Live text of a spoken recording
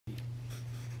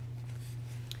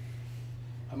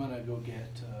I'm gonna go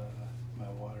get my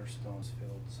water stones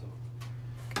filled so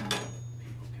people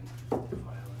can file in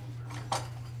permits.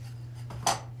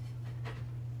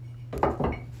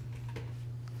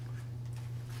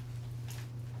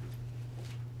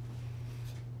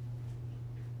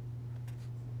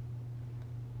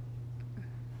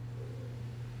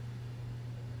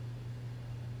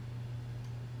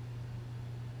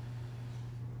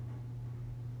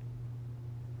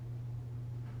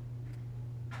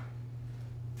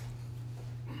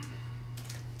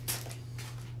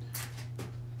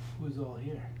 Who's all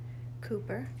here?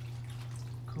 Cooper.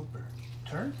 Cooper.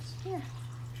 Turns? Yeah.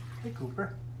 Hey,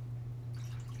 Cooper.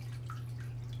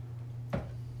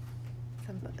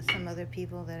 Some other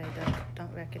people that I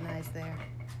don't recognize their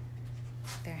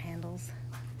handles.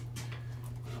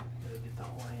 Gotta get the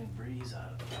Hawaiian breeze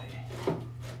out of the way.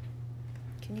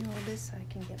 Can you hold this so I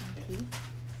can get my key?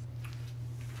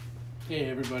 Hey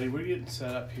everybody, we're getting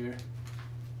set up here.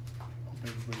 Hope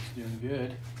everybody's doing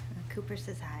good. Cooper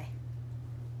says hi.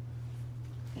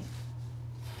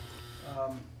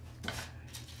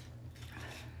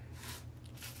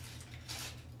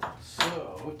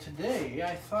 So today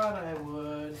I thought I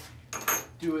would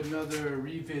do another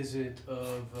revisit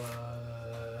of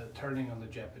turning on the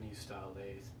Japanese style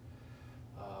lathe.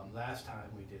 Last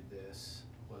time we did this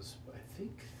was I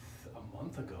think a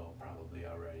month ago probably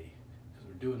already, because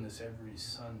we're doing this every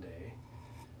Sunday.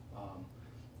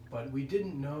 But we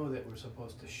didn't know that we're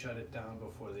supposed to shut it down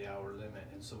before the hour limit,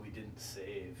 and so we didn't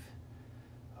save.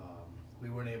 We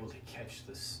weren't able to catch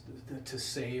this, to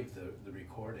save the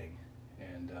recording,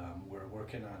 and we're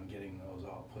working on getting those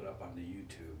all put up onto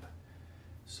YouTube,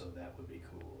 so that would be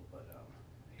cool. But are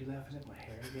you laughing at my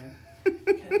hair again?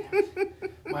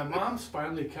 My mom's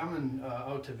finally coming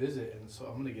out to visit, and so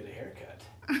I'm gonna get a haircut.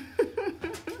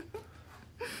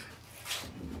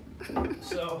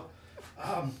 So,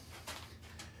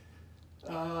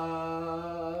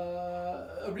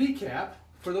 a recap.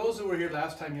 For those who were here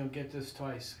last time, you'll get this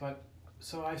twice. But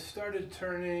so I started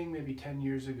turning maybe 10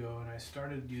 years ago, and I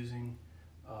started using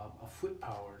a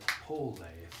foot-powered pole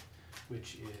lathe,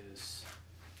 which is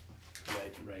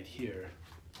right here.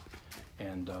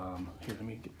 And here, let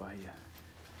me get by you.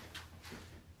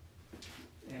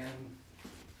 And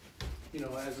you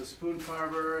know, as a spoon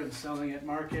carver and selling at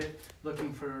market,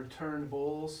 looking for turned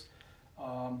bowls,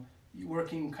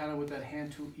 working kind of with that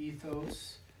hand tool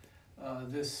ethos,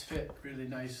 this fit really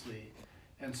nicely.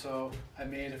 And so I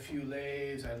made a few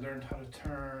lathes, I learned how to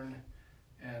turn,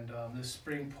 and this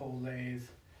spring pole lathe,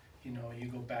 you know, you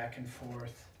go back and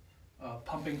forth,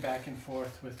 pumping back and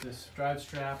forth with this drive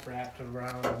strap wrapped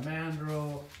around a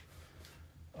mandrel.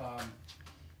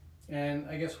 And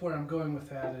I guess where I'm going with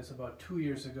that is about 2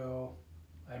 years ago,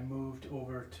 I moved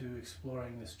over to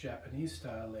exploring this Japanese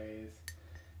style lathe,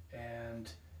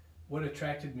 and what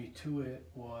attracted me to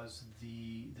it was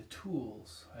the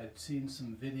tools. I'd seen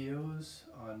some videos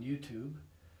on YouTube,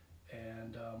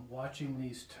 and watching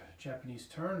these Japanese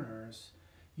turners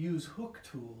use hook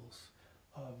tools,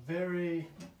 very,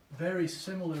 very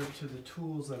similar to the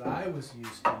tools that I was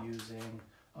used to using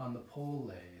on the pole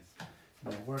lathe. You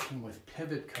know, working with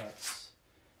pivot cuts,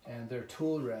 and their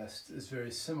tool rest is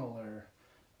very similar,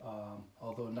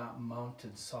 although not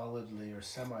mounted solidly or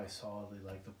semi-solidly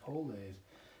like the pole lathe.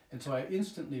 And so I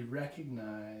instantly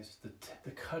recognized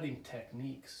the cutting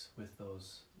techniques with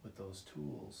those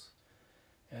tools.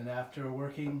 And after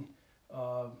working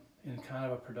in kind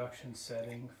of a production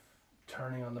setting,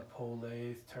 turning on the pole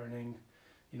lathe, turning,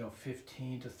 you know,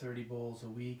 15 to 30 bowls a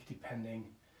week,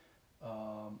 depending,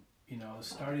 you know, I was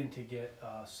starting to get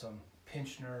some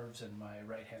pinch nerves in my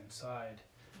right-hand side,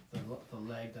 the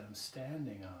leg that I'm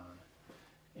standing on.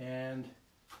 And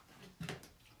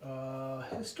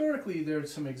historically,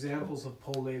 there's some examples of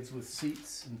pole lathes with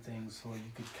seats and things, so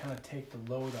you could kind of take the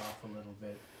load off a little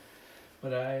bit.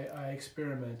 But I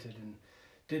experimented and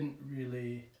didn't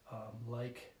really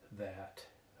like that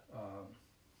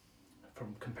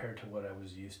compared to what I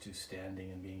was used to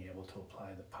standing and being able to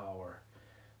apply the power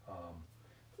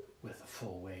with a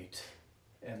full weight.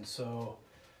 And so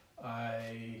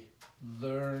I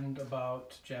learned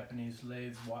about Japanese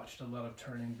lathes, watched a lot of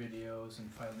turning videos,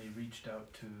 and finally reached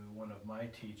out to one of my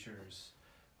teachers,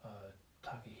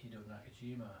 Takehito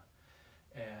Nakajima,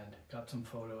 and got some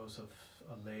photos of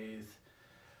a lathe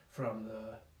from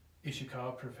the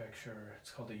Ishikawa prefecture. It's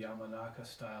called the Yamanaka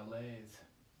style lathe.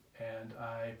 And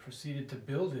I proceeded to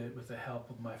build it with the help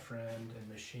of my friend and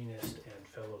machinist and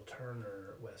fellow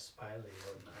turner, Wes Piley,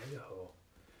 out in Idaho.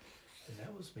 And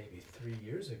that was maybe 3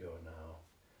 years ago now.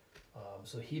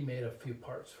 So he made a few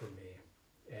parts for me,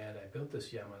 and I built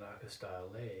this Yamanaka style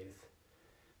lathe.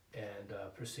 And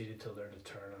and proceeded to learn to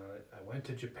turn on it. I went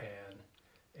to Japan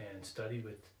and studied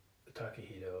with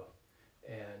Takahito,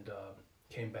 and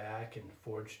came back and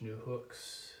forged new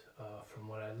hooks from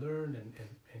what I learned,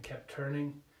 and kept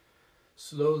turning,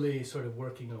 slowly sort of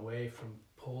working away from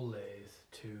pole lathe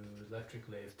to electric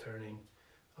lathe turning.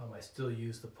 I still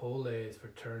use the pole lathe for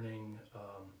turning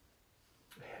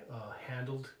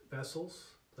handled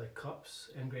vessels, like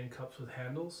cups, end grain cups with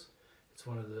handles. It's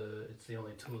the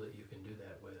only tool that you can do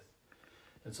that with.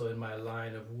 And so in my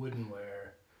line of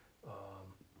woodenware,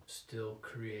 still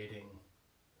creating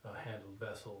handled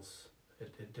vessels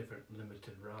at different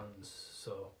limited runs.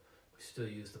 So we still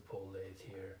use the pole lathe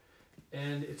here.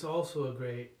 And it's also a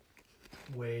great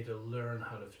way to learn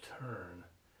how to turn.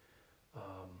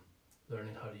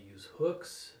 Learning how to use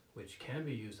hooks, which can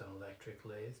be used on electric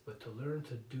lathe, but to learn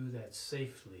to do that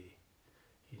safely,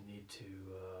 you need to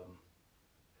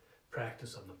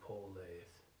practice on the pole lathe,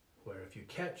 where if you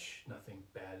catch, nothing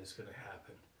bad is going to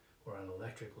happen. Or on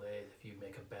electric lathe, if you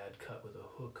make a bad cut with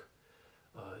a hook,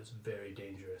 it's very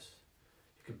dangerous.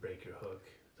 You could break your hook,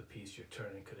 the piece you're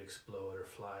turning could explode or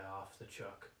fly off the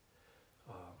chuck.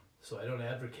 So I don't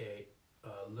advocate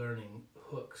learning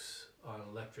hooks on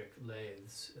electric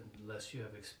lathes unless you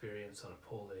have experience on a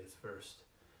pole lathe first.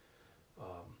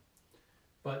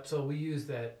 But so we use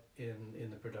that in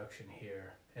the production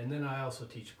here. And then I also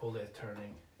teach pole lathe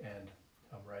turning, and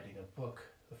I'm writing a book,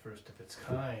 the first of its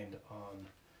kind, on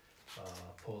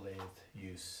pole lathe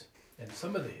use and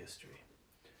some of the history.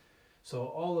 So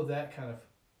all of that kind of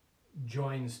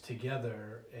joins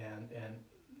together, and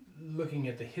looking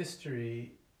at the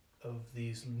history of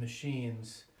these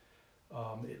machines,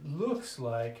 it looks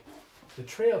like the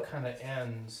trail kind of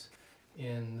ends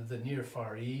in the near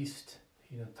Far East,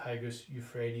 Tigris,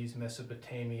 Euphrates,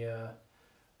 Mesopotamia,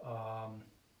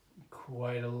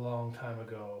 quite a long time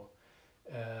ago,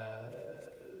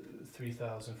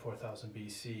 3000, 4000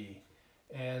 BC.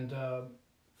 And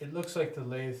it looks like the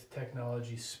lathe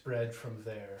technology spread from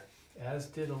there, as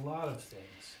did a lot of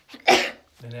things.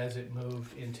 And as it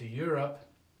moved into Europe,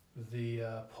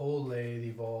 the pole lathe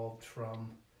evolved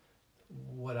from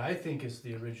what I think is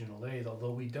the original lathe,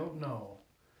 although we don't know.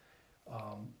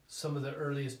 Some of the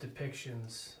earliest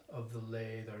depictions of the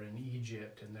lathe are in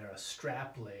Egypt, and they're a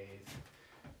strap lathe,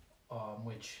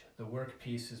 which the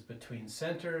workpiece is between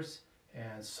centers,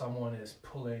 and someone is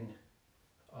pulling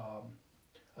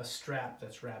a strap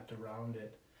that's wrapped around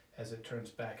it as it turns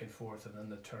back and forth, and then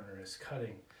the turner is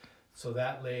cutting. So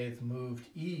that lathe moved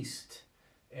east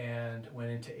and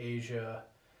went into Asia,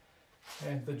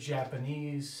 and the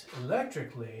Japanese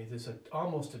electric lathe is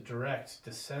almost a direct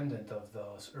descendant of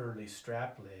those early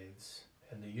strap lathes.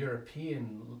 And the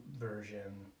European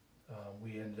version,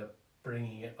 we ended up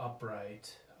bringing it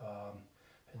upright.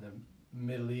 In the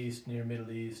Middle East, near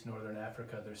Middle East, Northern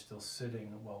Africa, they're still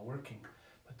sitting while working.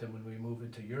 But then when we move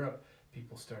into Europe,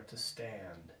 people start to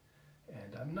stand.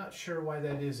 And I'm not sure why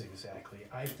that is exactly.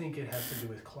 I think it has to do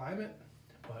with climate,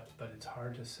 but it's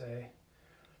hard to say.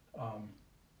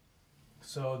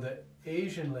 So the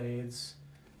Asian lathes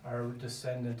are a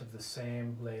descendant of the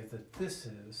same lathe that this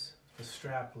is, the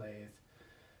strap lathe.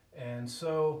 And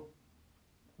so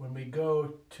when we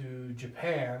go to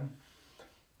Japan,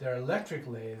 their electric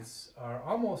lathes are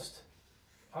almost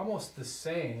the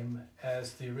same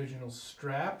as the original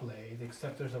strap lathe,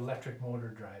 except there's an electric motor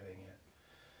driving it.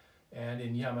 And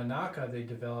in Yamanaka, they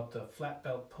developed a flat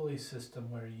belt pulley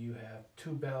system where you have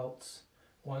two belts,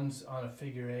 one's on a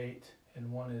figure eight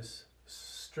and one is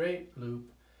straight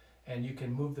loop, and you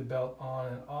can move the belt on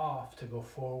and off to go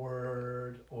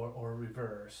forward or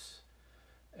reverse.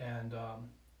 And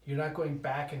you're not going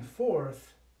back and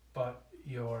forth, but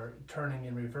you're turning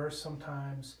in reverse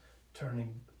sometimes,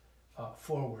 turning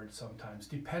forward sometimes,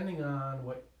 depending on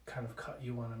what kind of cut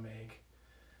you want to make.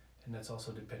 And that's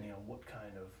also depending on what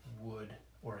kind of wood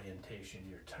orientation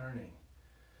you're turning.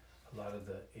 A lot of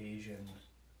the Asian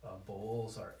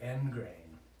bowls are end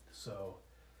grain, so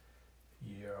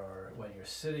when you're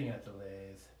sitting at the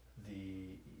lathe,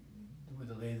 the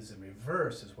lathe is in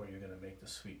reverse is where you're going to make the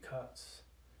sweet cuts.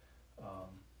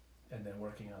 And then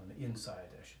working on the inside,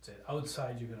 I should say.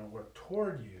 Outside, you're going to work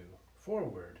toward you,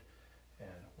 forward,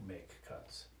 and make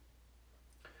cuts.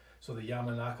 So the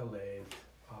Yamanaka lathe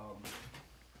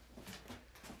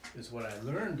is what I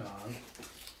learned on.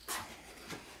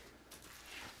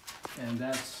 And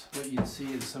that's what you'd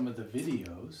see in some of the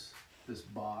videos, this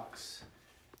box.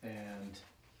 And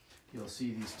you'll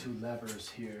see these two levers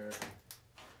here.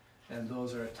 And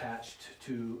those are attached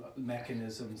to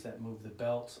mechanisms that move the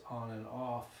belts on and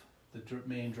off the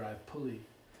main drive pulley.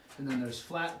 And then there's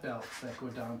flat belts that go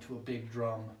down to a big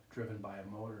drum driven by a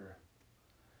motor.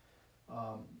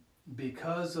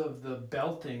 because of the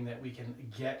belting that we can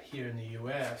get here in the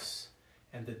US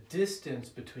and the distance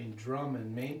between drum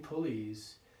and main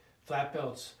pulleys, flat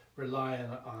belts rely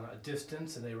on a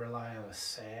distance and they rely on a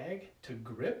sag to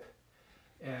grip.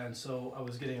 And so I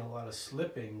was getting a lot of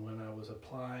slipping when I was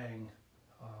applying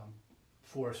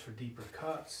force for deeper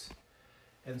cuts.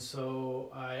 And so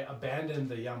I abandoned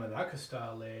the Yamanaka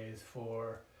style lathe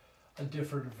for a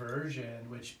different version,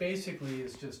 which basically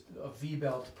is just a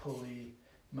V-belt pulley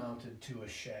mounted to a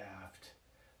shaft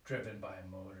driven by a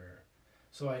motor.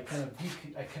 So I kind of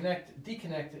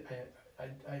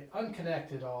I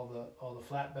unconnected all the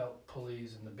flat belt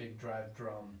pulleys and the big drive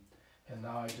drum, and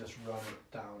now I just run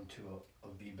it down to a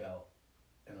V-belt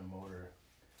and a motor.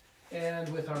 And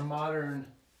with our modern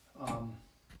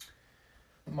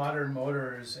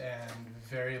motors and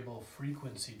variable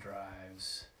frequency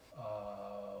drives,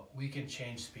 we can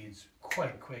change speeds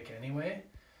quite quick anyway,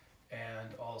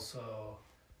 and also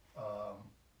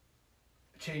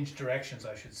change directions,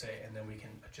 I should say, and then we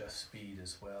can adjust speed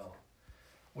as well.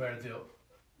 Where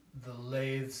the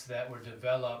lathes that were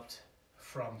developed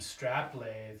from strap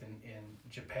lathe in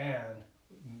Japan,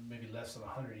 maybe less than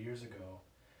 100 years ago,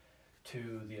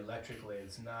 to the electric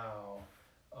lathes now,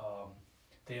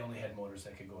 they only had motors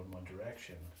that could go in one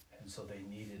direction. And so they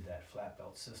needed that flat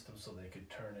belt system so they could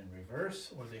turn in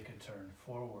reverse or they could turn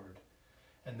forward.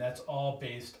 And that's all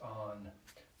based on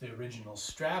the original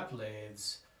strap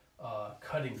lathes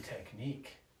cutting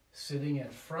technique. Sitting in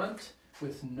front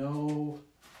with no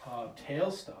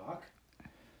tailstock,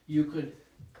 you could,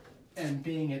 and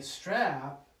being at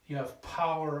strap, you have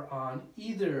power on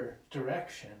either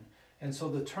direction. And so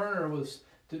the turner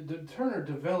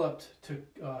developed to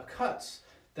cuts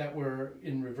that were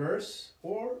in reverse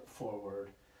or forward,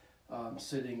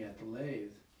 sitting at the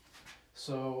lathe.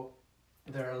 So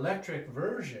their electric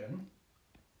version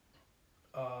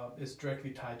is directly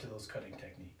tied to those cutting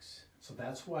techniques. So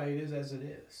that's why it is as it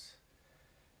is.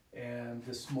 And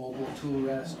this mobile tool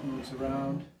rest moves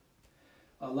around.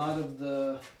 A lot of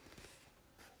them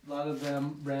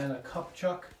ran a cup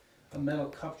chuck, a metal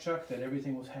cup chuck that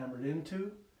everything was hammered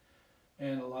into.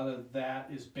 And a lot of that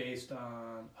is based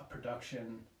on a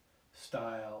production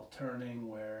style turning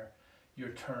where you're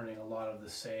turning a lot of the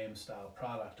same style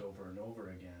product over and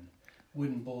over again.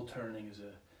 Wooden bull turning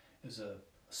is a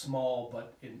small,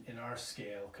 but in our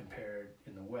scale compared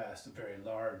in the West, a very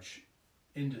large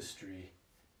industry.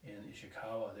 In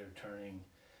Ishikawa, they're turning,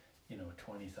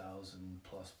 20,000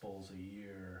 plus bulls a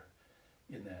year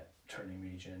in that turning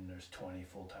region. There's 20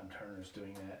 full-time turners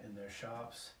doing that in their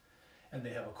shops. And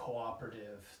they have a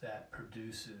cooperative that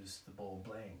produces the bull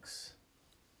blanks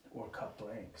or cup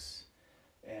blanks.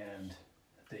 And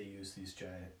they use these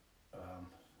giant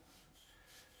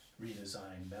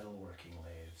redesigned metalworking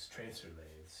lathes, tracer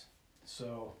lathes.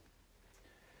 So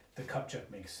the cup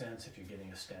chuck makes sense if you're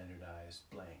getting a standardized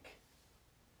blank.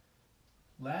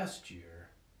 Last year,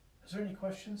 is there any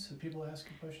questions? Did people ask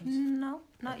you questions? No,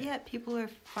 not yet. People are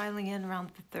filing in,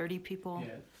 around 30 people.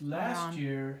 Yeah, last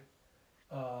year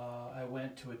I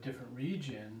went to a different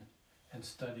region and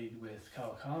studied with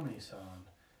Kawakami-san,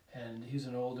 and he's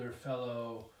an older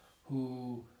fellow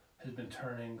who has been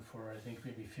turning for I think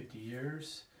maybe 50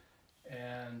 years,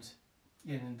 and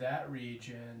in that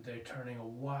region they're turning a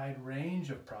wide range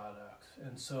of products,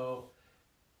 and so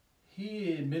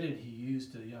he admitted he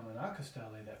used the Yamanaka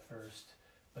style lathe at first,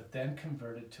 but then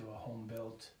converted to a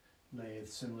home-built lathe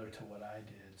similar to what I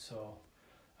did. So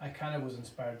I kind of was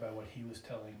inspired by what he was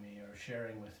telling me or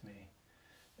sharing with me,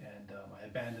 and I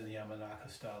abandoned the Yamanaka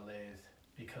style lathe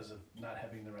because of not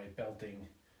having the right belting,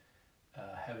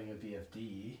 having a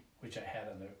VFD, which I had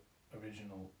on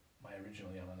my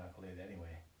original Yamanaka lathe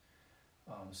anyway.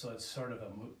 So it's sort of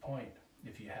a moot point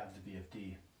if you have the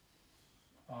VFD.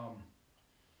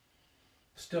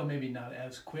 Still maybe not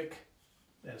as quick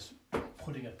as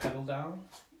putting a pedal down,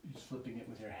 you're flipping it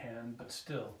with your hand, but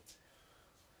still.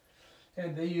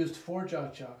 And they used 4-jaw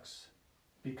chucks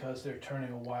because they're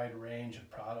turning a wide range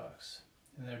of products,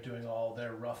 and they're doing all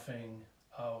their roughing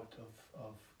out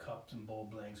of cups and bowl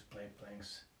blanks, plate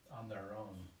blanks on their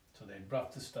own. So they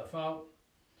rough the stuff out,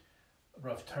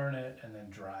 rough turn it, and then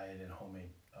dry it in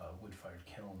homemade wood-fired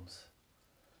kilns.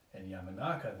 And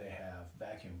Yamanaka, they have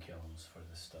vacuum kilns for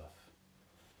this stuff.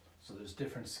 So there's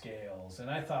different scales, and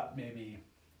I thought maybe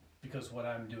because what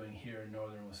I'm doing here in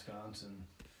northern Wisconsin,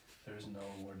 there's no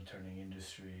wood turning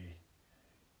industry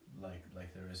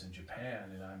like there is in Japan,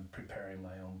 and I'm preparing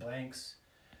my own blanks,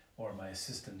 or my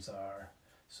assistants are.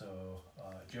 So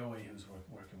Joey, who's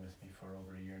working with me for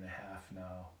over a year and a half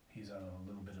now, he's on a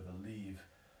little bit of a leave.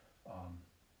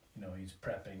 He's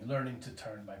prepping, learning to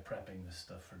turn by prepping this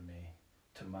stuff for me.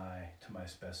 to my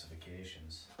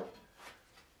specifications.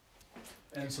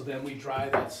 And so then we dry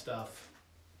that stuff,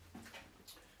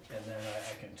 and then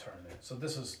I can turn it. So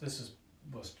this was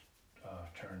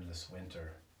turned this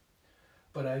winter,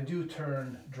 but I do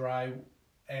turn dry,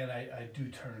 and I do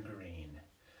turn green.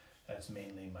 That's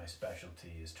mainly my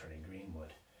specialty, is turning green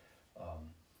wood.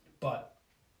 But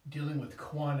dealing with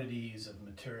quantities of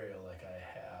material like I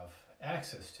have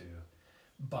access to,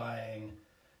 buying,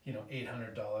 you know,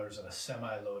 $800 and a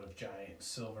semi-load of giant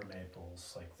silver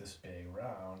maples like this big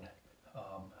round,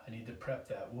 I need to prep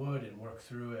that wood and work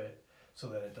through it so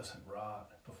that it doesn't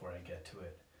rot before I get to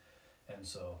it. And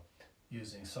so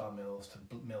using sawmills to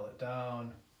mill it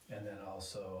down, and then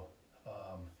also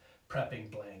prepping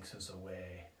blanks as a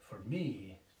way for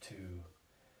me to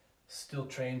still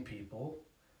train people,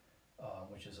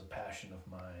 which is a passion of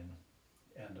mine,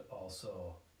 and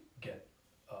also get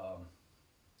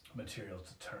material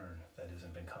to turn that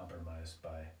hasn't been compromised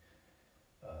by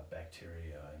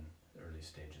bacteria and early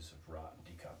stages of rot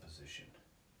and decomposition.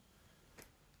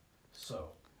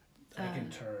 So I can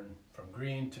turn from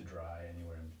green to dry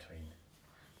anywhere in between.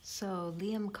 So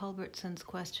Liam Culbertson's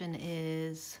question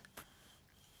is,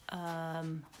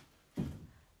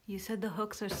 you said the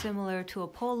hooks are similar to a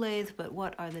pole lathe, but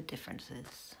what are the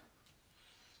differences?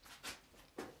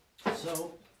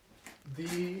 So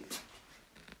the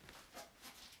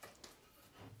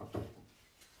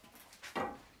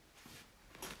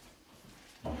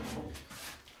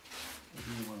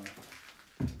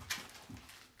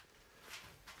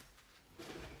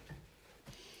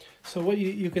So what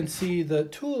you can see, the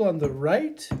tool on the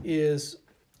right is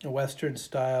a Western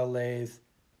style lathe,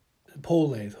 pole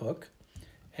lathe hook,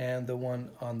 and the one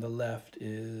on the left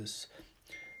is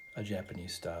a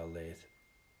Japanese style lathe,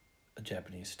 a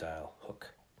Japanese style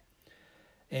hook.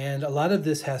 And a lot of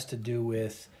this has to do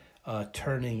with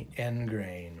turning end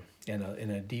grain in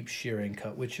a deep shearing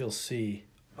cut, which you'll see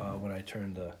when I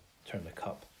turn the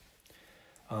cup.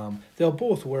 They'll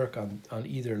both work on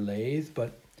either lathe,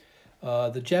 but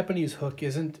the Japanese hook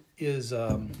it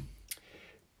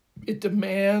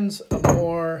demands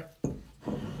more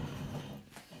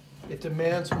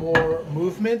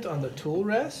movement on the tool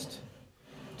rest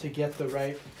to get the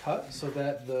right cut, so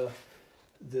that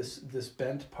this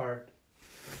bent part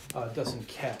doesn't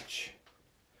catch.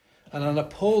 And on a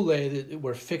pole lathe,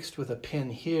 we're fixed with a pin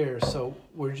here, so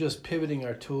we're just pivoting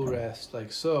our tool rest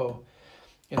like so,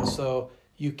 and so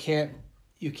you can't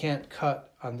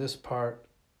cut on this part.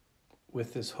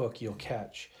 With this hook, you'll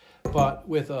catch. But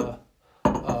with a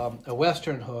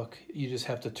Western hook, you just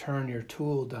have to turn your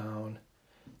tool down,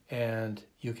 and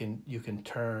you can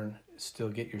turn, still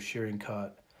get your shearing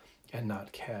cut, and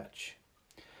not catch.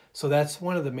 So that's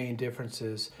one of the main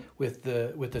differences with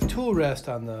the tool rest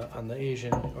on the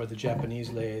Asian or the Japanese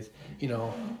lathe. You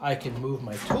know, I can move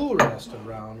my tool rest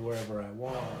around wherever I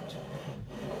want,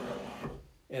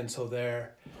 and so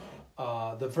there,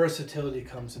 the versatility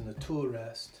comes in the tool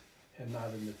rest and not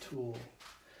in the tool.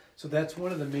 So that's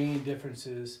one of the main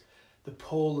differences. The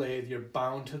pole lathe, you're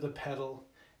bound to the pedal,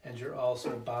 and you're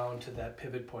also bound to that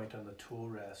pivot point on the tool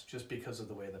rest, just because of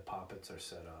the way the poppets are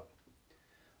set up.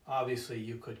 Obviously,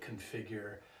 you could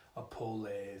configure a pole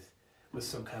lathe with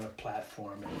some kind of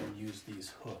platform and then use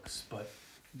these hooks, but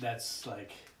that's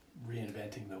like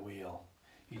reinventing the wheel.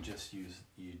 You just use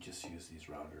these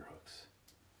rounder hooks.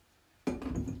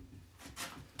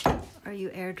 Are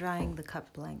you air drying the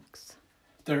cup blanks?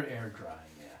 They're air drying,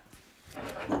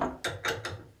 yeah.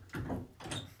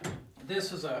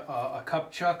 This is a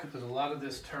cup chuck. There's a lot of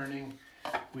this turning.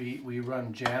 We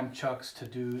run jam chucks to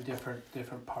do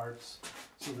different parts.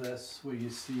 So that's where you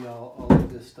see all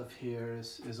of this stuff here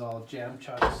is all jam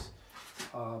chucks.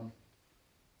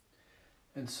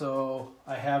 And so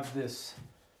I have this,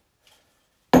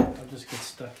 I'll just get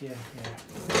stuck in here.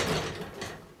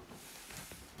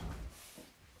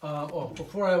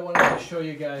 Before I wanted to show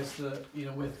you guys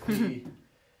with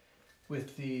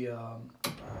the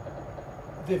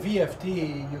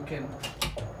VFD,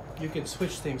 you can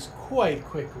switch things quite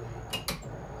quickly.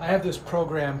 I have this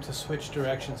program to switch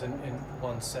directions in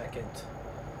 1 second,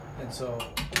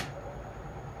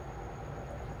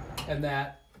 and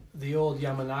that the old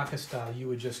Yamanaka style, you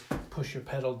would just push your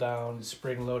pedal down,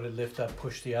 spring loaded, lift up,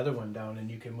 push the other one down, and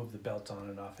you can move the belt on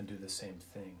and off and do the same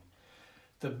thing.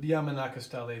 The Yamanaka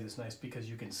style lathe is nice because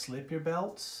you can slip your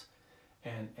belts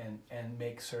and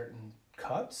make certain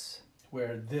cuts,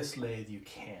 where this lathe you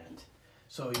can't.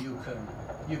 So you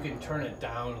can turn it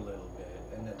down a little bit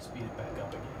and then speed it back up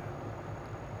again.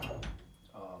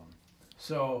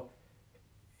 So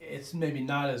it's maybe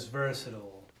not as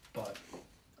versatile, but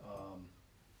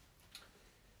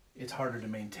it's harder to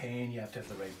maintain. You have to have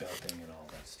the right belting and all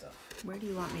that stuff. Where do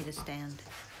you want me to stand?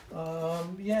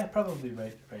 Yeah, probably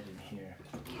right in here.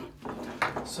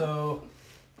 So,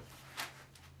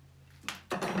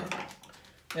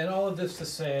 and all of this to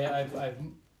say, I've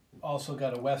also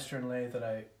got a Western lathe that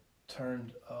I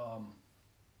turned.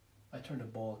 I turned a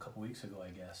bowl a couple weeks ago, I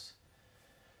guess,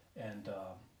 and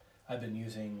I've been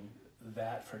using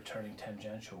that for turning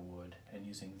tangential wood, and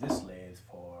using this lathe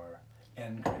for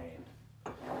end grain,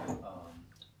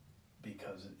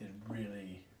 because it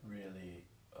really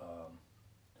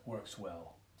works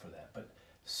well for that. But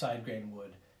side grain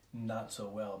wood, not so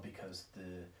well, because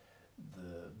the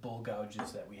bull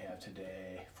gouges that we have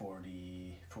today,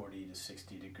 40 to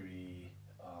 60 degree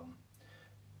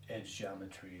edge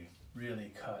geometry,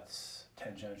 really cuts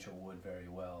tangential wood very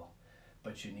well.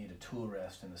 But you need a tool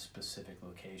rest in a specific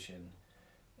location,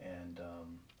 and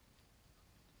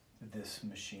this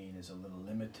machine is a little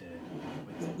limited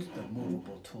with the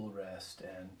movable tool rest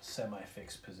and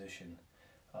semi-fixed position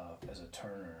as a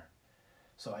turner.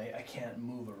 So I can't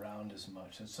move around as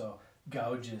much, and so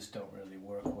gouges don't really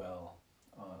work well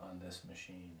on this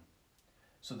machine.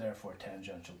 So therefore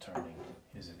tangential turning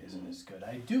isn't as good.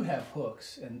 I do have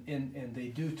hooks, and they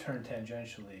do turn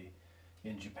tangentially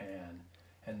in Japan,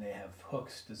 and they have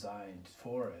hooks designed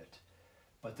for it,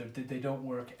 but they don't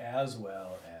work as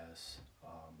well as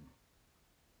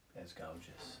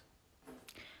gouges.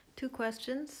 2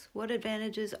 questions. What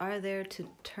advantages are there to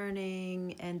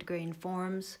turning end grain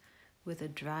forms with a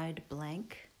dried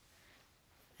blank?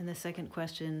 And the second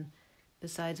question,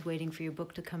 besides waiting for your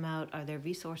book to come out, are there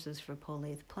resources for pole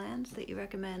lathe plans that you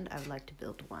recommend? I would like to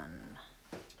build one.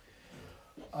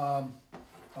 I'll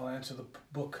answer the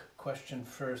book question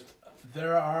first.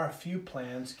 There are a few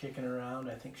plans kicking around.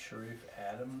 I think Sharif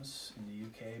Adams in the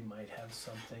UK might have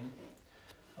something.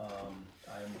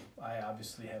 I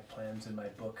obviously have plans in my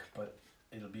book, but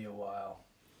it'll be a while.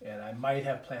 And I might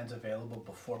have plans available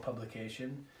before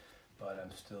publication, but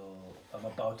I'm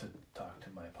about to talk to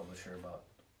my publisher about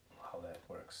how that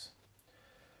works.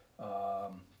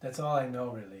 That's all I know,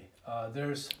 really.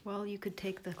 Well, you could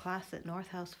take the class at North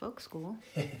House Folk School.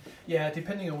 Yeah,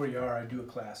 depending on where you are, I do a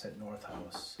class at North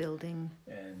House. Building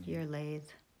and your lathe,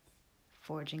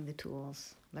 forging the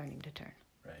tools, learning to turn.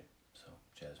 Right. So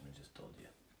Jasmine just told you.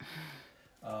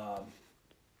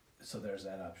 So there's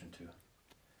that option too.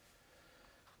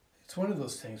 It's one of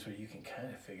those things where you can kind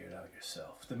of figure it out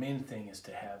yourself. The main thing is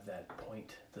to have that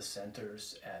point, the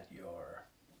centers at your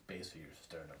base of your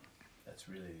sternum. That's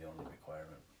really the only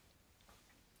requirement.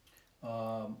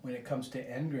 When it comes to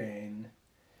end grain,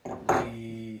 what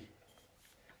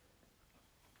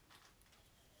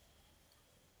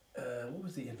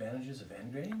was the advantages of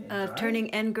end grain? Turning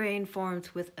end grain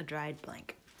forms with a dried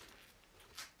blank.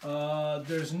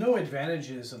 There's no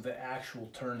advantages of the actual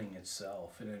turning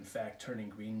itself, and in fact turning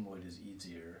green wood is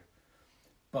easier.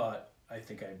 But I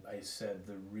think I said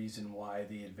the reason why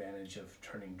the advantage of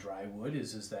turning dry wood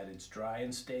is that it's dry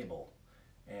and stable,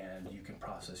 and you can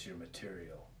process your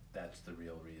material. That's the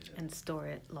real reason. And store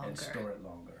it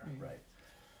longer. Right.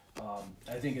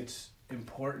 I think it's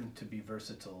important to be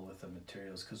versatile with the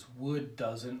materials, because wood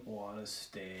doesn't want to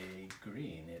stay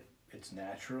green. Its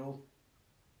natural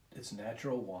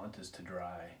want is to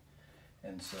dry,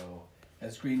 and so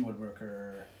as green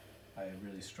woodworker, I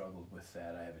really struggled with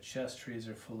that. I have a chest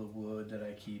freezer full of wood that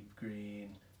I keep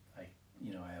green.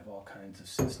 I have all kinds of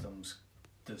systems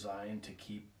designed to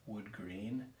keep wood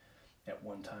green. At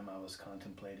one time I was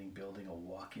contemplating building a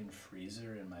walk-in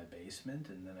freezer in my basement,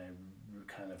 and then I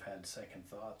kind of had second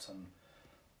thoughts on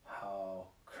how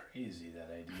crazy that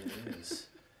idea is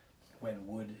when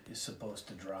wood is supposed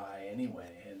to dry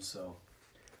anyway. And so,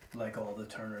 like all the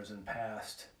turners in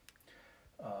past,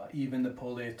 even the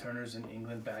pole lathe turners in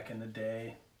England back in the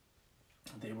day,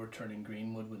 they were turning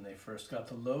green wood when they first got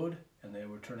the load, and they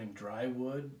were turning dry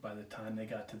wood by the time they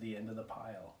got to the end of the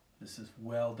pile. This is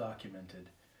well documented.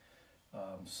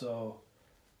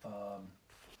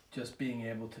 Just being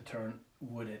able to turn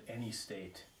wood at any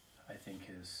state, I think,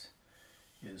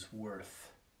 is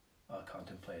worth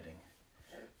contemplating.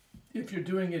 If you're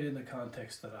doing it in the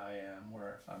context that I am,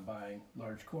 where I'm buying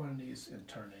large quantities and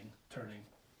turning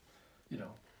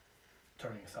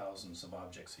thousands of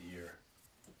objects a year.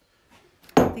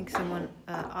 I think someone,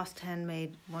 Ost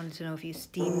Handmade, wanted to know if you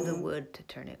steam the wood to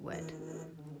turn it wet.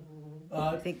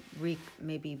 I think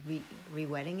maybe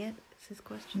re-wetting it is his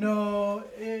question. No,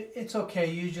 it's okay.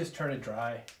 You just turn it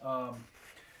dry,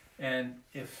 and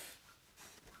if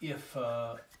you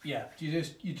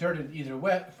turn it either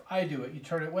wet. If I do it, you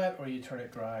turn it wet or you turn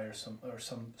it dry, or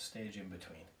some stage in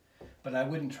between. But I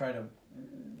wouldn't try to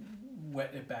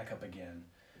wet it back up again.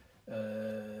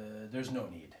 there's no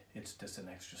need. It's just an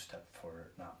extra step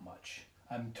for not much.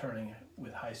 I'm turning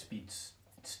with high-speed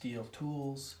steel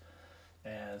tools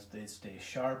as they stay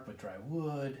sharp with dry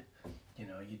wood. You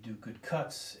know, you do good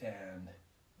cuts, and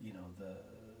you know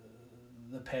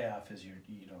the payoff is your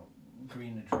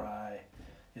green to dry.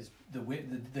 Is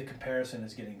the comparison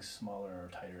is getting smaller or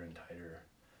tighter and tighter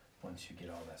once you get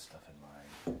all that stuff in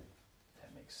line. If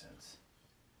that makes sense.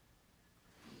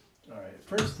 All right,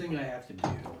 first thing I have to do,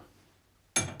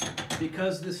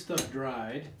 because this stuff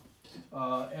dried,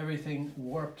 everything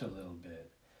warped a little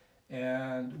bit,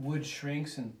 and wood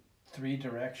shrinks in 3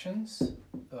 directions.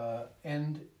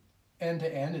 End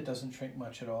to end, it doesn't shrink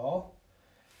much at all.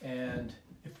 And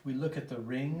if we look at the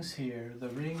rings here, the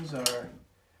rings are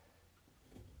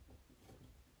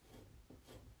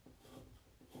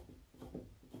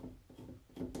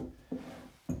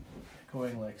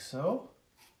going like so,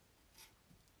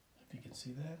 if you can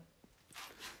see that.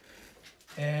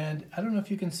 And I don't know if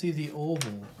you can see the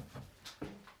oval,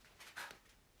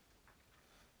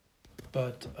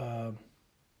 but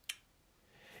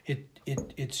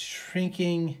it's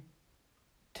shrinking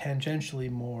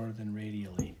tangentially more than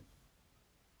radially.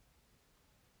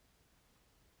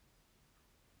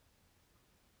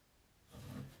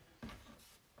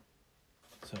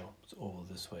 So it's oval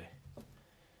this way.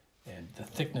 And the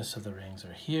thickness of the rings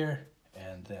are here,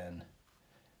 and then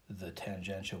the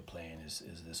tangential plane is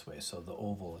this way. So the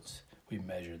oval, we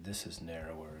measured, this is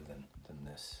narrower than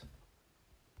this.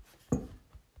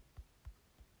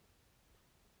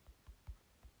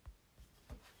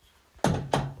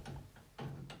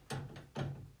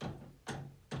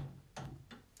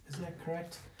 Is that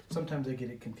correct? Sometimes I get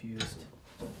it confused.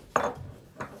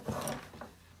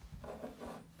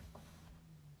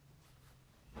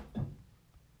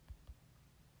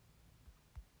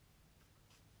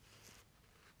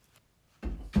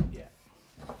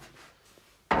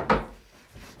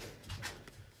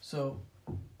 So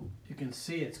you can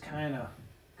see it's kind of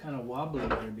wobbly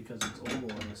here because it's oval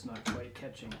and it's not quite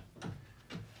catching.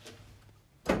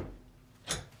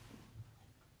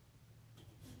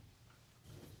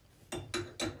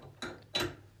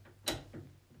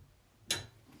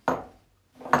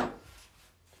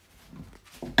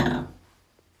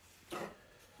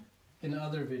 In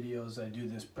other videos I do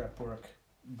this prep work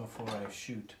before I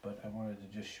shoot, but I wanted to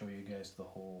just show you guys the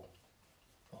whole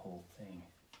thing.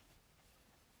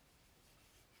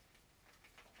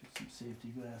 Some safety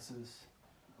glasses.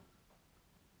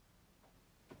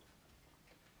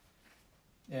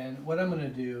 And what I'm going to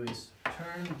do is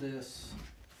turn this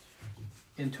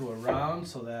into a round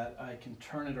so that I can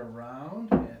turn it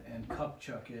around and cup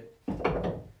chuck it,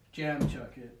 jam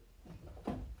chuck it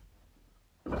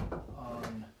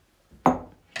on,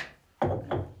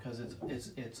 because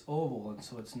it's oval, and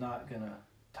so it's not going to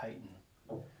tighten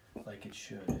like it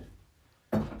should.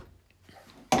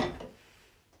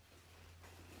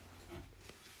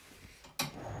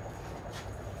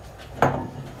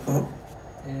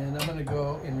 And I'm going to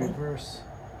go in reverse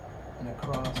and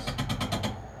across.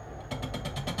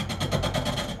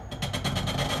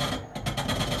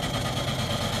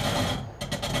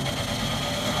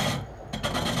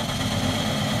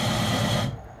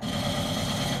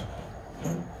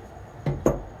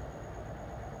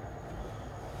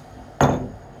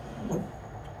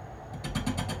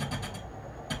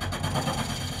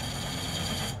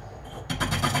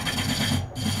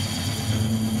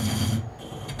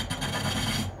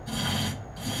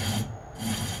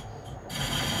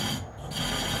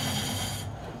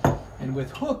 And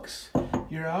with hooks,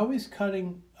 you're always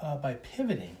cutting by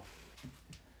pivoting.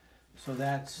 So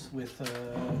that's with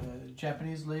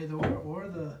Japanese lathe or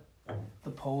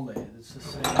the pole lathe. It's the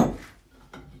same.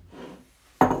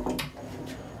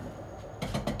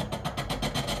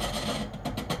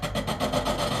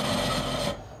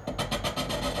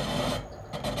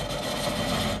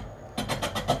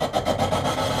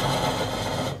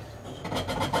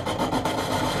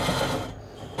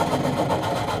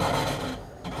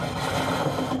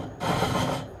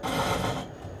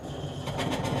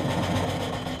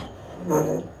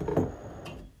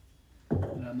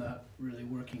 And I'm not really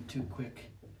working too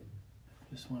quick.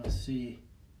 Just want to see.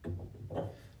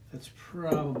 That's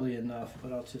probably enough,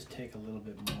 but I'll just take a little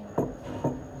bit more.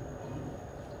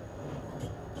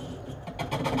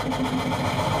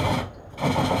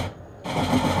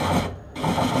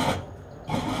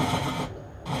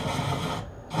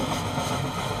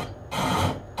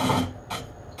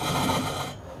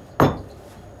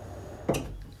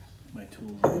 My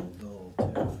tool's a little dull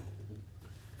too.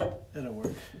 That'll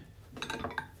work.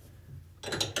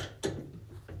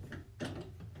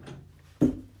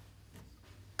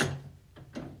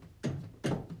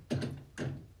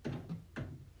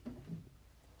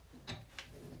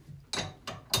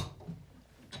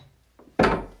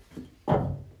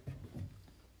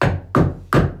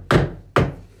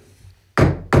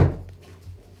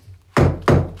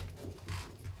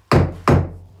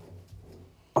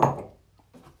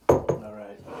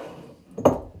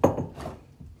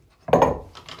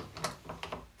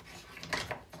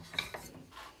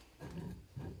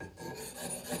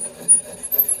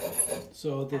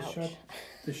 So the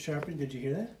Ouch. sharpening, did you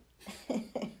hear that?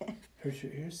 Hurt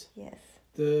your ears? Yes.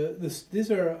 These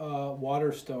are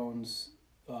water stones.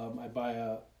 I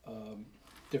buy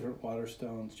different water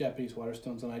stones, Japanese water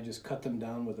stones, and I just cut them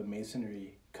down with a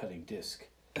masonry cutting disc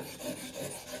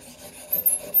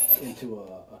into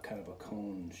a kind of a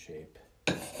cone shape.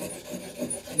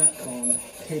 Not cone,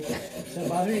 taper. Does that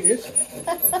bother your ears?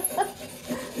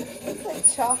 It's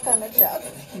like chalk on a chalk.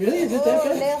 Really? Is it that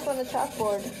good? Nails on a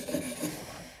chalkboard.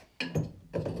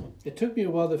 It took me a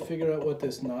while to figure out what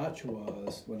this notch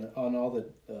was on all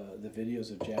the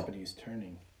videos of Japanese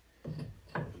turning.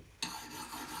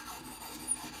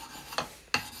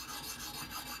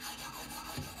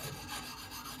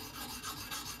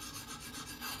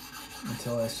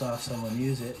 Until I saw someone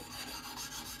use it.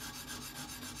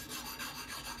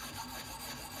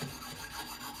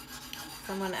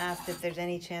 Someone asked if there's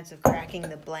any chance of cracking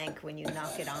the blank when you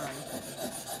knock it on.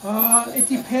 It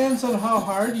depends on how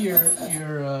hard you're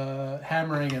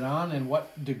hammering it on and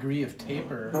what degree of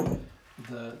taper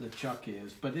the chuck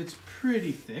is, but it's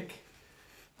pretty thick.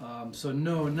 So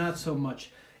no, not so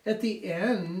much. At the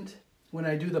end, when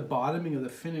I do the bottoming of the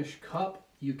finished cup,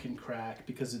 you can crack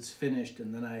because it's finished,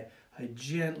 and then I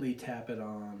gently tap it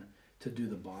on to do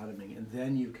the bottoming, and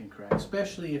then you can crack,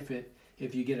 especially if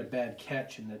you get a bad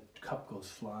catch and the cup goes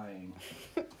flying,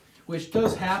 which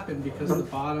does happen because the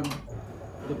bottom of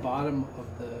the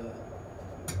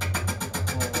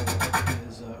bowl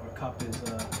is or cup is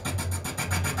a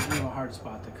hard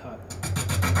spot to cut.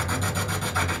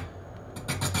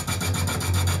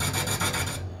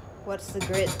 What's the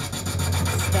grit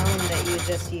stone that you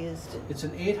just used? It's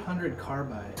an 800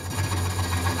 carbide.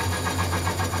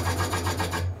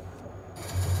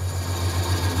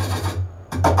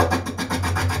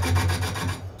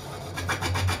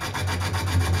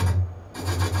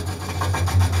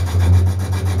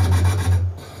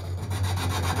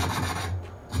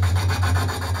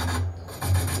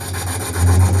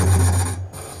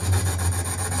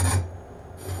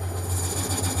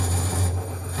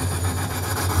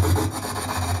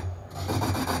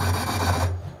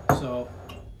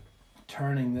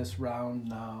 Turning this round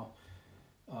now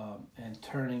and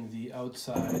turning the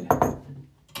outside,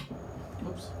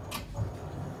 oops,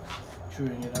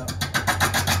 chewing it up.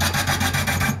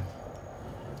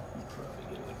 I'll probably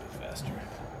get a little bit faster.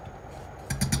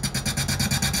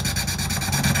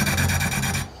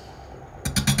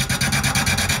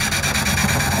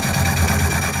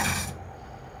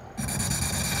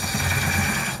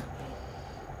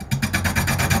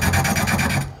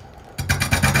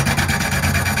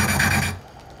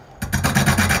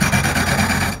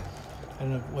 I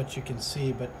don't know what you can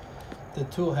see, but the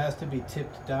tool has to be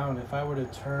tipped down. If I were to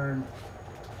turn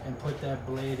and put that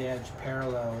blade edge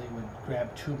parallel, it would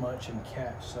grab too much and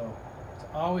catch. So it's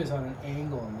always on an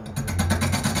angle a little bit.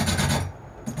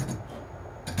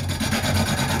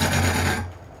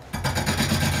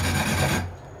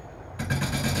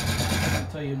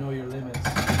 Until you know your limits.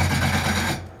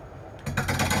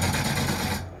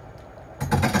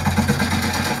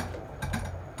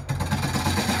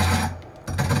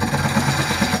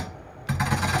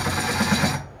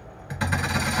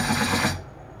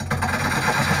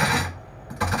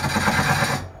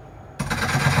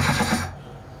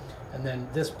 And then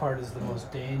this part is the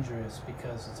most dangerous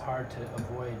because it's hard to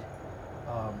avoid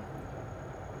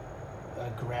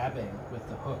grabbing with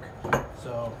the hook.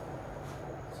 So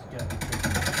you gotta be tricky.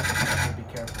 You gotta be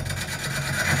careful.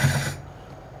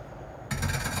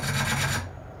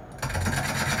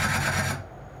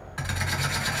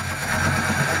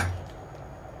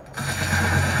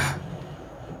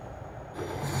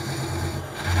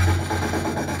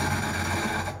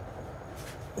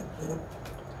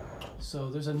 So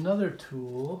there's another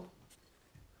tool.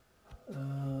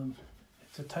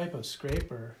 It's a type of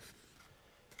scraper.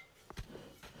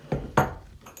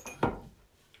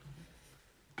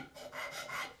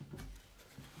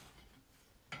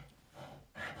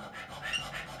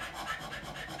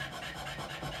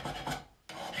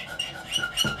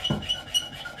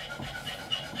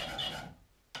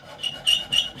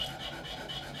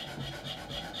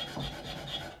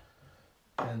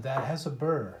 And that has a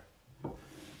burr.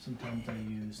 Sometimes I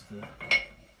use the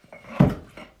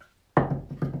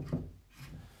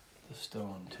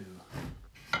stone too.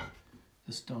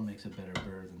 The stone makes a better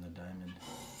burr than the diamond.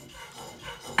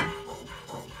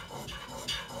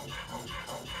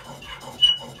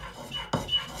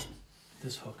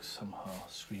 This hook somehow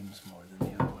screams more than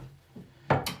the other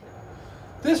one.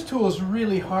 This tool is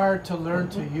really hard to learn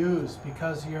to use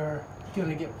because you're going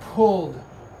to get pulled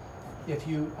if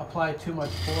you apply too much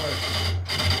force.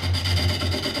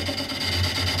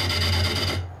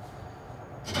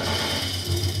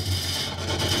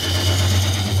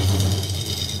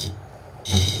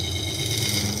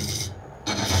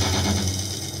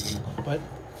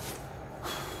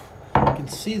 but you can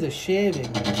see the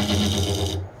shaving.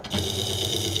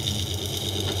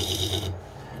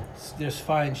 There's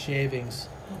fine shavings.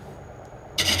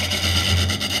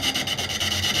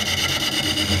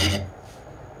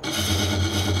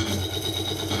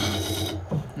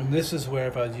 And this is where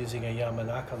if I was using a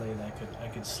Yamanaka lathe, I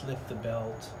could slip the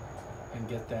belt and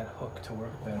get that hook to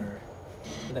work better.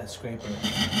 That scraper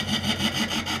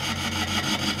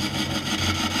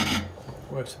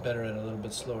works better at a little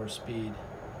bit slower speed.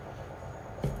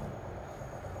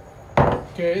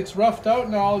 Okay, it's roughed out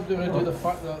now. I'm going to do the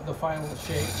final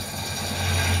shape.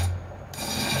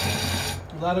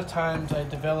 A lot of times I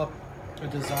develop a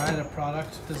design, a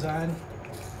product design.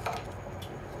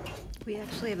 We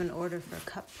actually have an order for a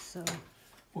cup, so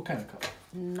What kind of cup?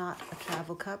 not a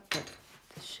travel cup, but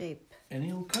the shape.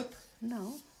 Any old cup?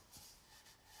 No.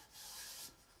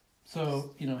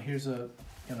 So, you know, here's a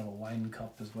kind of a wine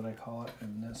cup is what I call it.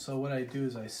 And then, so what I do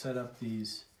is I set up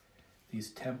these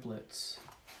templates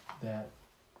that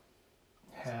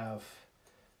have,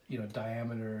 you know,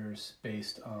 diameters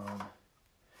based on,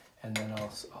 and then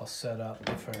I'll set up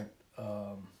different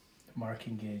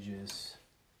marking gauges,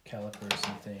 calipers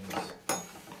and things.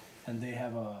 And they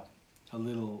have a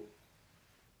little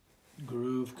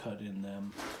groove cut in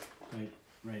them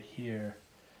right here,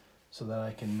 so that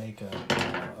I can make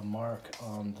a mark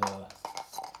on the,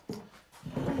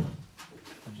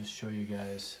 I'll just show you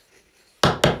guys.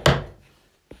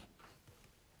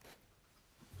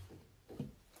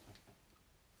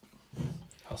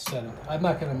 I'll set it. I'm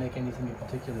not going to make anything in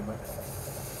particular, but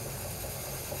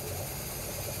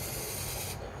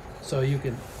so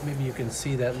maybe you can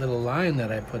see that little line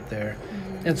that I put there.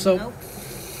 And so Nope.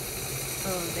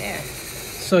 Oh, there.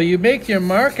 So you make your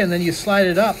mark and then you slide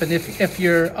it up, and if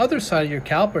your other side of your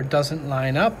caliper doesn't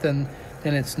line up, then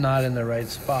it's not in the right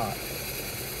spot.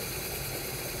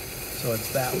 So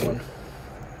it's that one.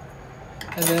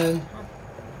 And then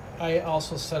I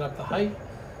also set up the height,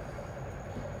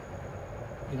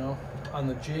 you know, on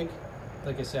the jig.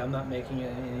 Like I say, I'm not making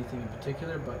anything in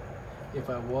particular, but if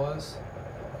I was,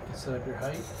 you can set up your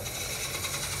height.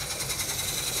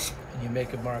 And you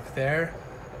make a mark there.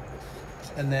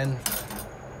 And then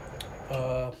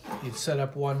you'd set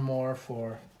up one more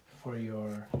for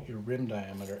your rim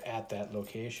diameter at that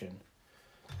location.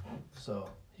 So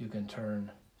you can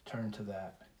turn to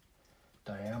that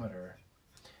diameter.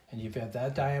 And you've got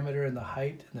that diameter and the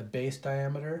height and the base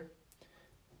diameter.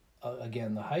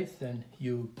 Again, the height, then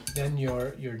your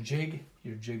jig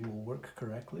will work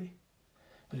correctly.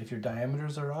 But if your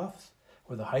diameters are off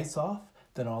or the height's off,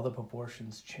 then all the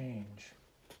proportions change.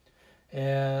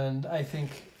 And I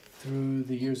think through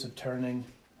the years of turning,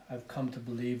 I've come to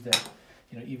believe that,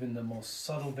 you know, even the most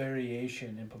subtle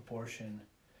variation in proportion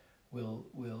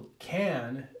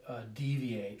can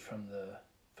deviate from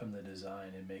the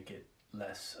design and make it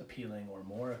less appealing or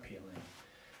more appealing.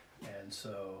 And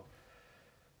so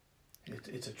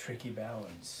it's a tricky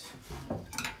balance.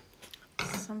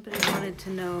 Somebody wanted to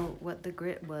know what the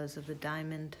grit was of the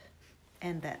diamond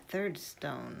and that third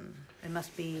stone. It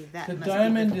must be that. The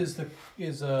diamond is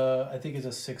I think it's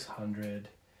a 600.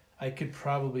 I could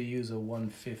probably use a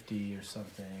 150 or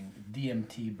something,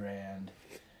 DMT brand.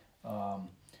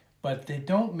 But they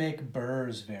don't make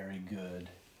burrs very good.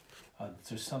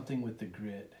 There's something with the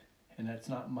grit, and it's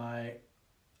not my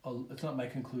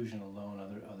conclusion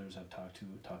alone. Others I've talked to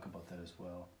talk about that as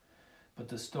well. But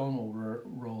the stone will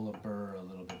roll a burr a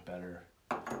little bit better.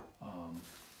 I'm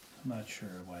not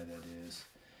sure why that is.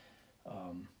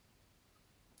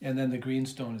 And then the green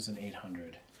stone is an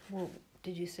 800. Well,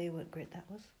 did you say what grit that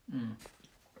was?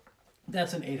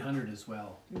 That's an 800 as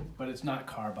well, but it's not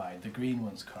carbide. The green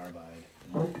one's carbide.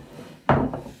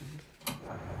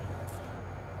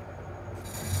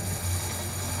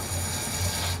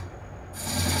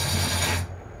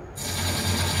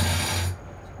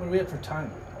 What are we at for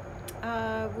time?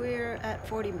 We're at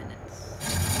 40 minutes.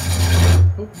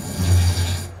 Oops.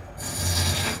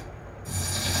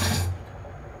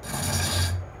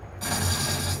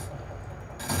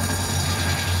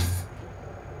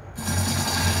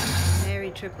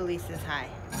 Mary Tripoli says hi.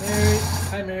 Mary.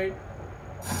 Hi, Mary.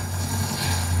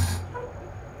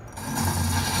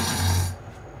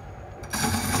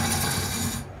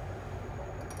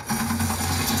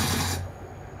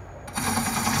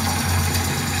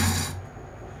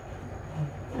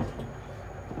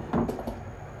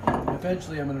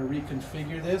 Eventually I'm going to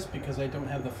reconfigure this because I don't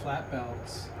have the flat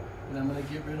belts, and I'm going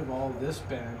to get rid of all this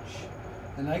bench,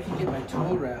 and I can get my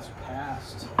tool rasp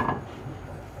past.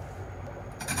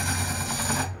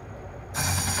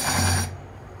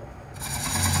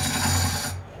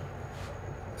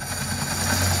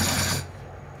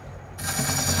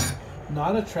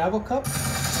 Not a travel cup?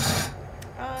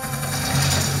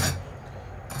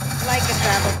 Like a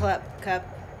travel cup.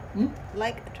 Hmm?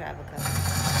 Like a travel cup.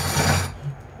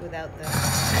 Without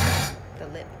the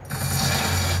lip.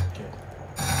 Okay.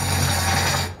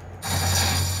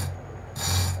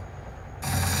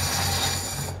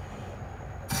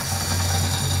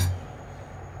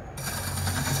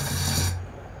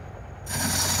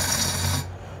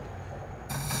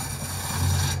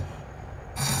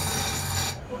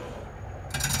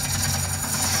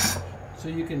 So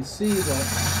you can see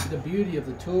the beauty of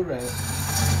the tool rest.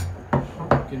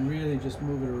 You can really just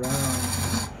move it around.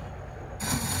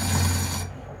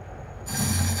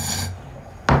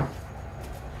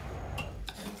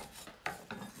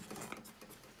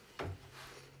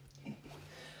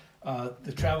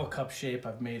 The travel cup shape,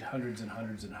 I've made hundreds and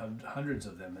hundreds and hundreds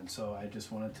of them, and so I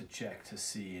just wanted to check to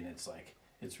see, and it's like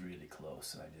it's really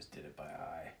close, and I just did it by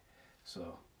eye.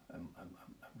 So I'm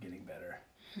getting better.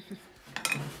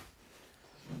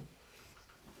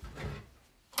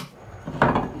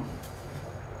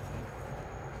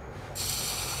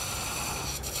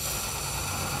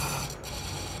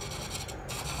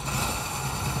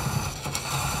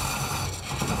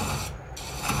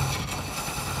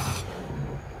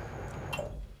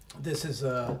 This is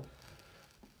a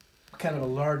kind of a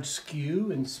large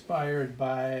skew inspired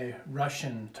by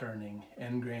Russian turning,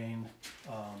 end grain,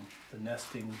 the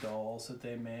nesting dolls that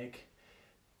they make.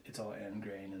 It's all end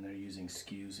grain, and they're using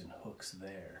skews and hooks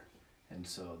there. And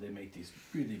so they make these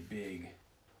really big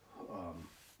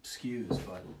skews,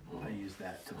 but I use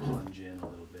that to plunge in a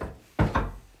little bit.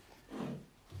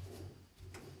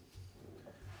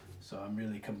 So I'm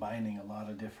really combining a lot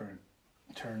of different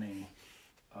turning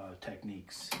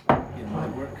techniques in my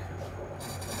work.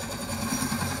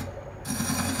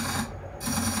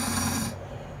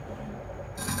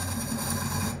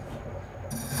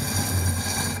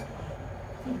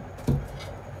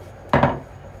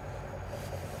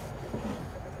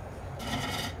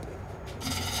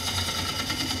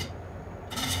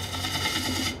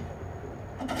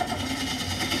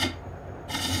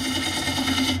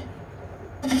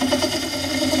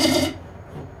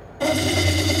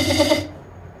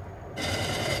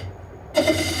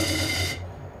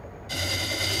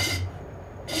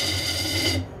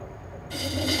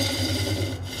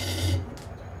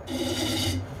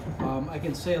 I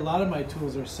can say a lot of my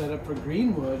tools are set up for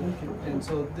green wood, and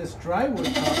so this dry wood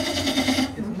cup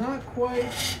is not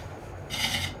quite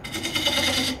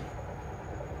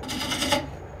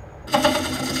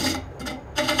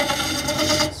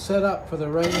set up for the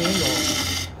right angle.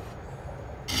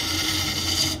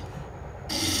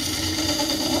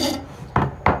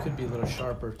 Could be a little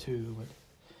sharper too, but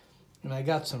and I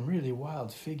got some really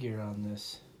wild figure on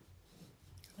this.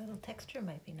 A little texture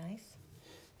might be nice.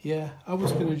 Yeah, I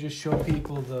was gonna just show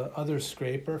people the other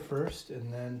scraper first,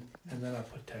 and then I'll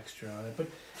put texture on it. But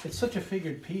it's such a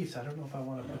figured piece. I don't know if I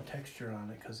want to put texture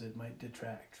on it because it might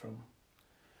detract from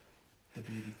the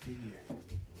beauty figure.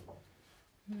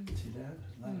 See that?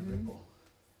 There's a lot of ripple.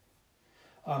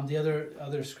 The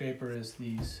other scraper is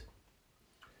these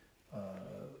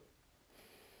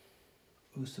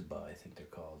Usaba, I think they're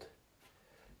called.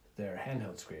 They're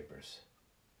handheld scrapers,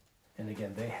 and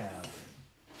again they have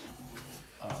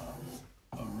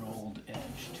a rolled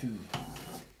edge too.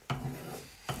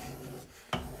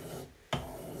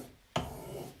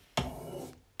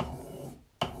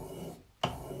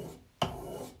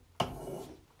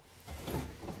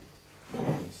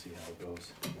 Let's see how it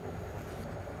goes.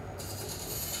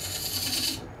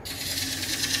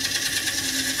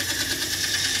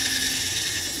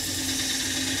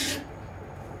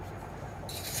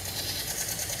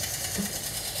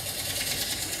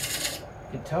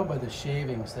 You can tell by the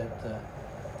shavings that the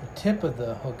tip of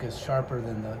the hook is sharper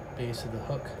than the base of the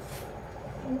hook.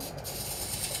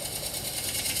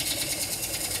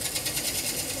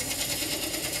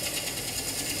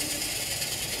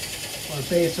 Or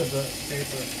base of the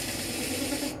paper.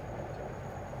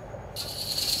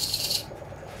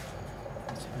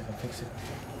 Let's see if I can fix it.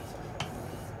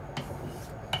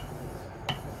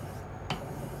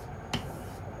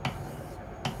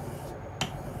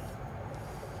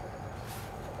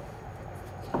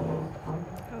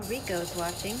 Rico's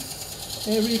watching.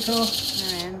 Hey Rico.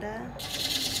 Miranda.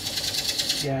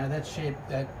 Yeah, that shape,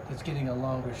 it's getting a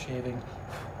longer shaving.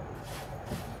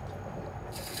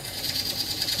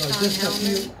 So just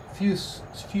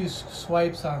a few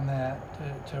swipes on that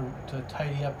to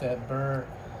tidy up that burr.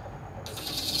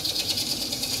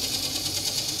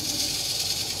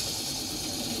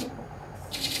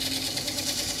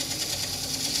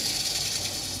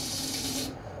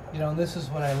 You know, and this is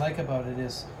what I like about it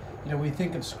is You know, we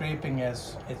think of scraping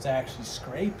as it's actually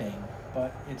scraping,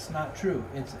 but it's not true.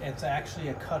 It's actually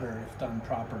a cutter if done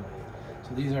properly.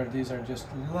 So these are just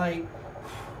light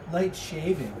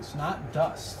shavings, not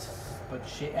dust, but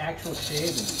actual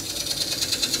shavings.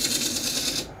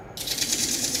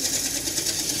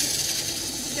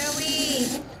 Joey!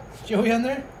 Is Joey on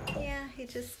there? Yeah, he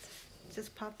just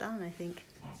popped on, I think.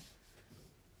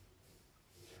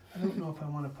 I don't know if I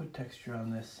want to put texture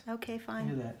on this. Okay, fine.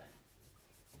 Look at that.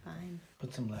 Fine.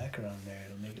 Put some lacquer on there.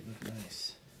 It'll make it look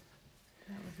nice.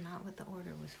 That was not what the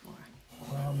order was for.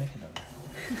 Well, I'll make another.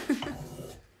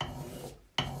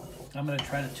 I'm going to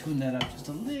try to tune that up just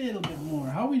a little bit more.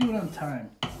 How are we doing on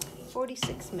time?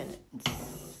 46 minutes.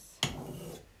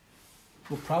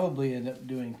 We'll probably end up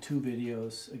doing 2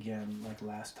 videos again like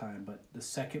last time, but the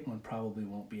second one probably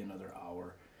won't be another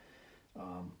hour.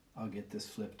 I'll get this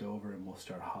flipped over and we'll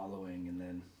start hollowing, and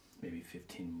then maybe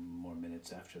 15 more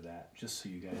minutes after that, just so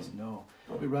you guys know.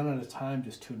 If we run out of time,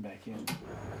 just tune back in.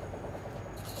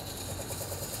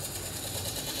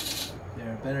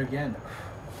 There, better again.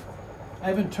 I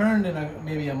haven't turned in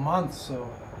maybe a month, so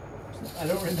I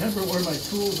don't remember where my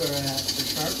tools are at for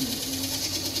sharpening.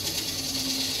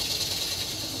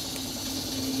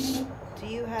 Do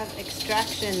you have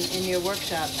extraction in your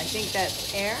workshop? I think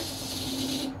that's air.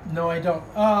 No, I don't.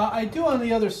 I do on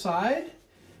the other side,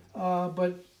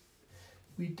 but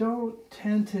we don't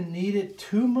tend to need it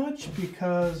too much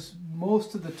because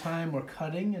most of the time we're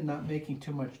cutting and not making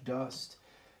too much dust.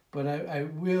 But I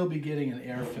will be getting an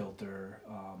air filter,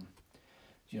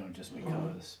 you know, just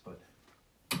because. But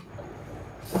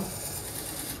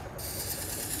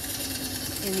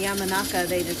In Yamanaka,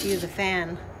 they just use a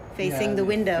fan facing the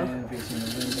window. Fan facing the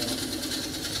window.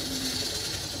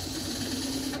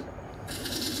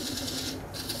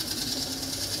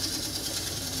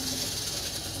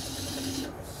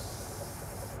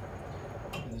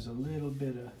 There's a little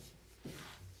bit of,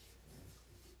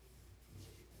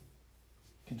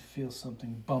 can feel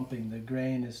something bumping. The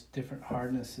grain is different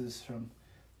hardnesses from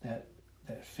that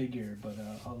figure, but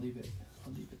I'll leave it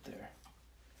there.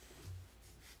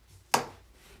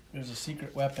 There's a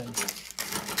secret weapon.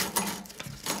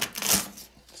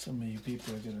 Some of you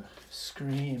people are gonna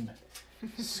scream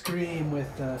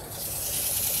with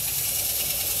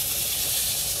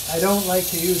I don't like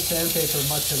to use sandpaper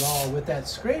much at all. With that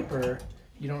scraper,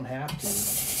 you don't have to.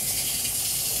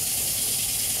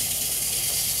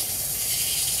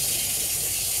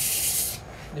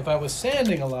 If I was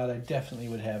sanding a lot, I definitely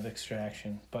would have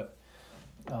extraction, but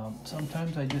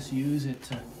sometimes I just use it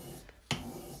to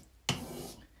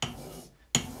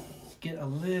get a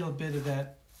little bit of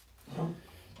that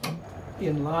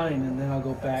in line, and then I'll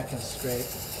go back and scrape.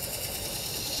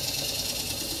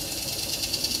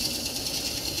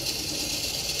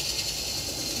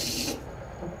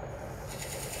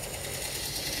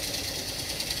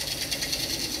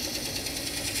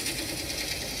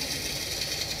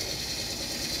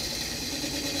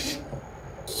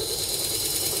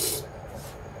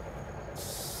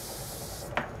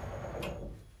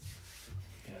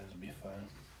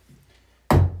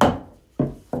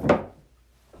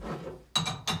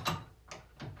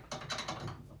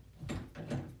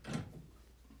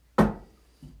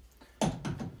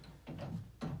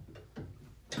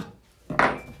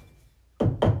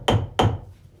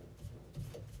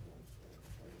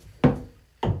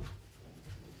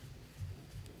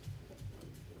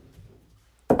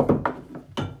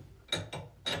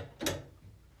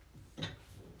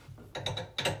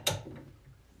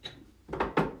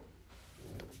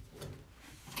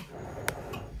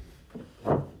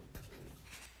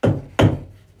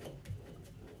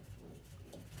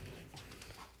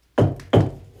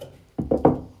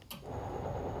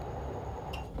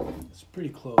 Pretty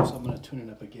close. I'm going to tune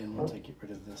it up again once I get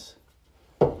rid of this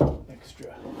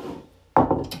extra.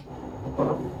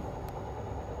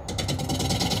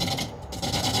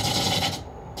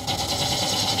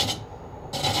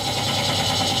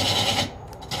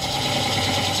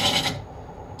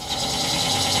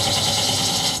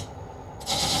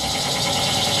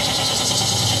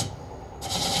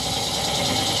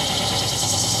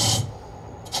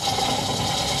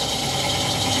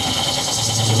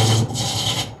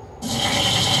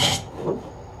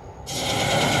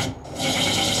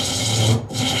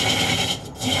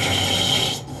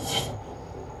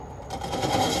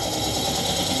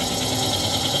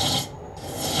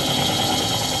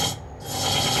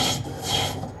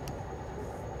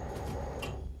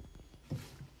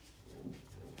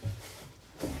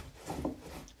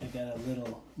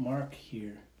 Mark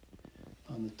here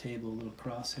on the table, little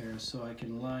crosshairs, so I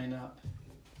can line up.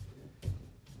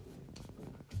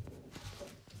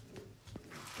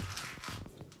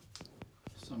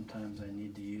 sometimes I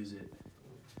need to use it.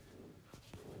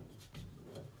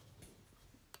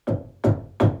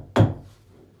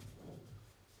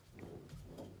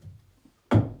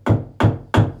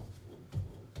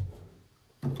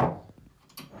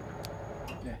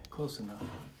 Yeah, close enough.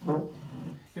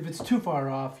 If it's too far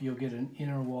off, you'll get an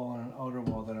inner wall and an outer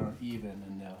wall that aren't even,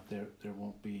 and there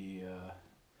won't be.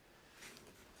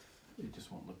 It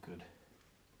just won't look good.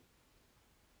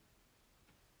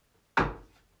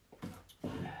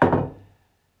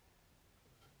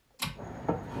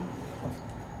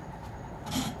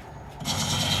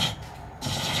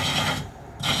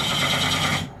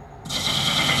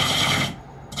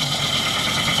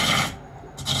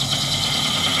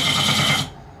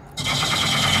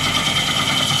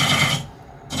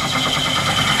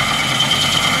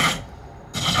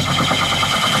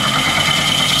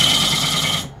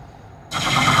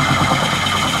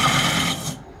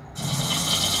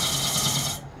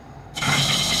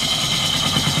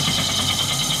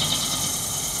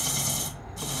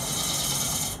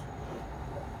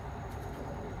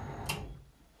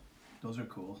 Those are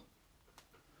cool.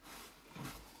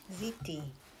 Ziti.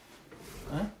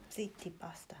 Huh? Ziti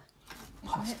pasta.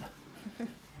 Pasta. And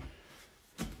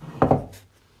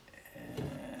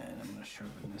I'm going to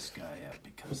sharpen this guy up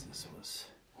because this was...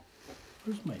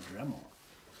 Where's my Dremel?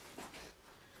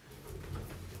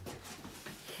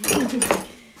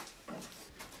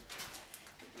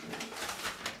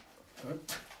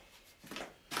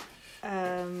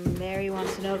 Mary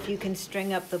wants to know if you can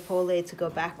string up the pole lathe to go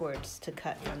backwards to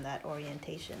cut from that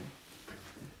orientation.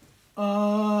 Your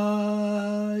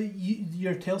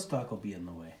tailstock will be in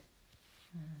the way.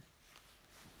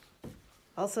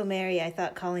 Also, Mary, I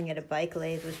thought calling it a bike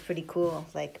lathe was pretty cool.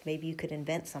 Like, maybe you could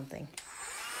invent something.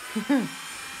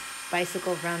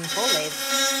 Bicycle run pole lathe.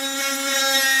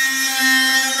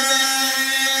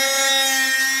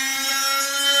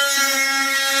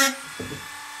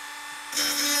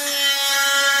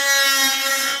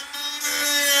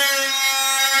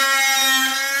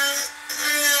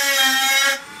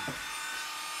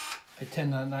 I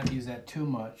tend to not use that too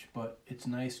much, but it's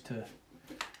nice to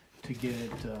get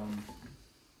it.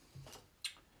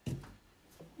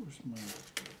 Where's my?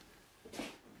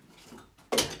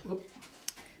 Whoop.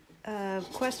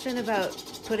 Question about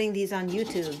putting these on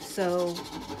YouTube. So,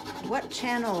 what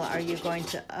channel are you going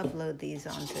to upload these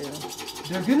onto?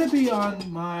 They're going to be on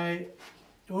my.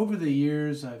 Over the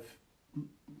years, I've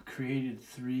created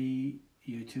 3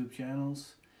 YouTube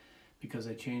channels because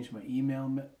I changed my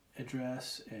email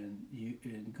address, and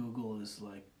Google is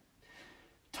like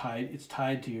tied. It's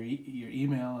tied to your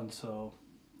email, and so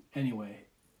anyway,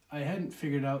 I hadn't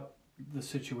figured out the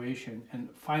situation, and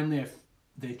finally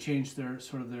they changed their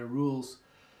rules,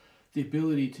 the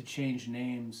ability to change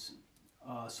names.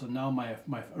 So now my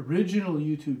original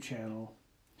YouTube channel,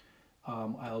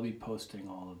 I'll be posting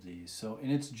all of these. So, and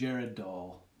it's Jarrod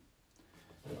Dahl.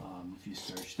 If you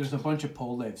search, there's a bunch of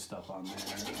pole lathe stuff on there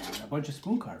and a bunch of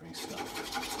spoon carving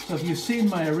stuff. So if you've seen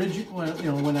my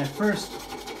original, when I first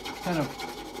kind of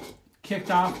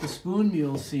kicked off the spoon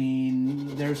mule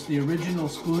scene, there's the original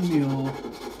spoon mule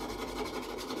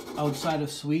outside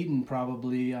of Sweden,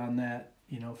 probably on that,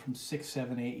 from 6,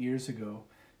 7, 8 years ago,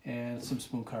 and some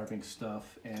spoon carving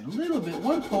stuff and a little bit,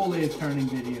 one pole lathe turning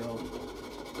video.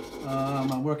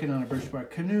 I'm working on a birch bark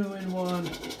canoe in one,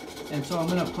 and so I'm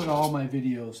going to put all my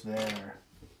videos there.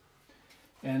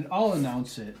 And I'll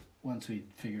announce it once we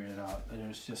figure it out.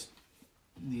 There's just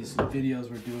these videos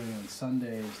we're doing on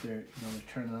Sundays. They're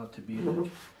turning out to be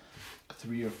like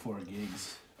 3 or 4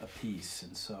 gigs a piece,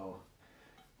 and so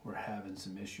we're having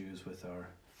some issues with our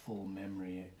full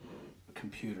memory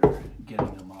computer,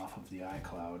 getting them off of the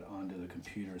iCloud onto the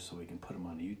computer so we can put them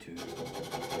on YouTube.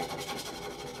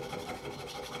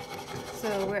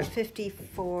 So we're at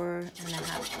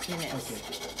 54.5 minutes.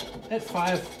 Okay. At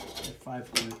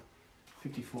 5 to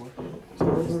 54.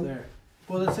 So it's there.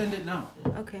 Well, let's end it now.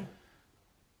 Okay.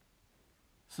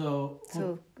 So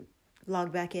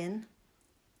log back in.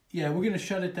 Yeah, we're gonna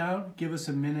shut it down. Give us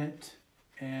a minute,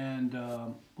 and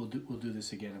we'll do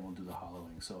this again, and we'll do the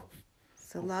hollowing. So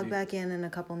log back in a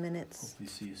couple minutes. Hopefully,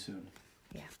 see you soon.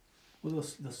 Yeah. Well,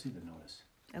 they'll see the notice.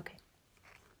 Okay.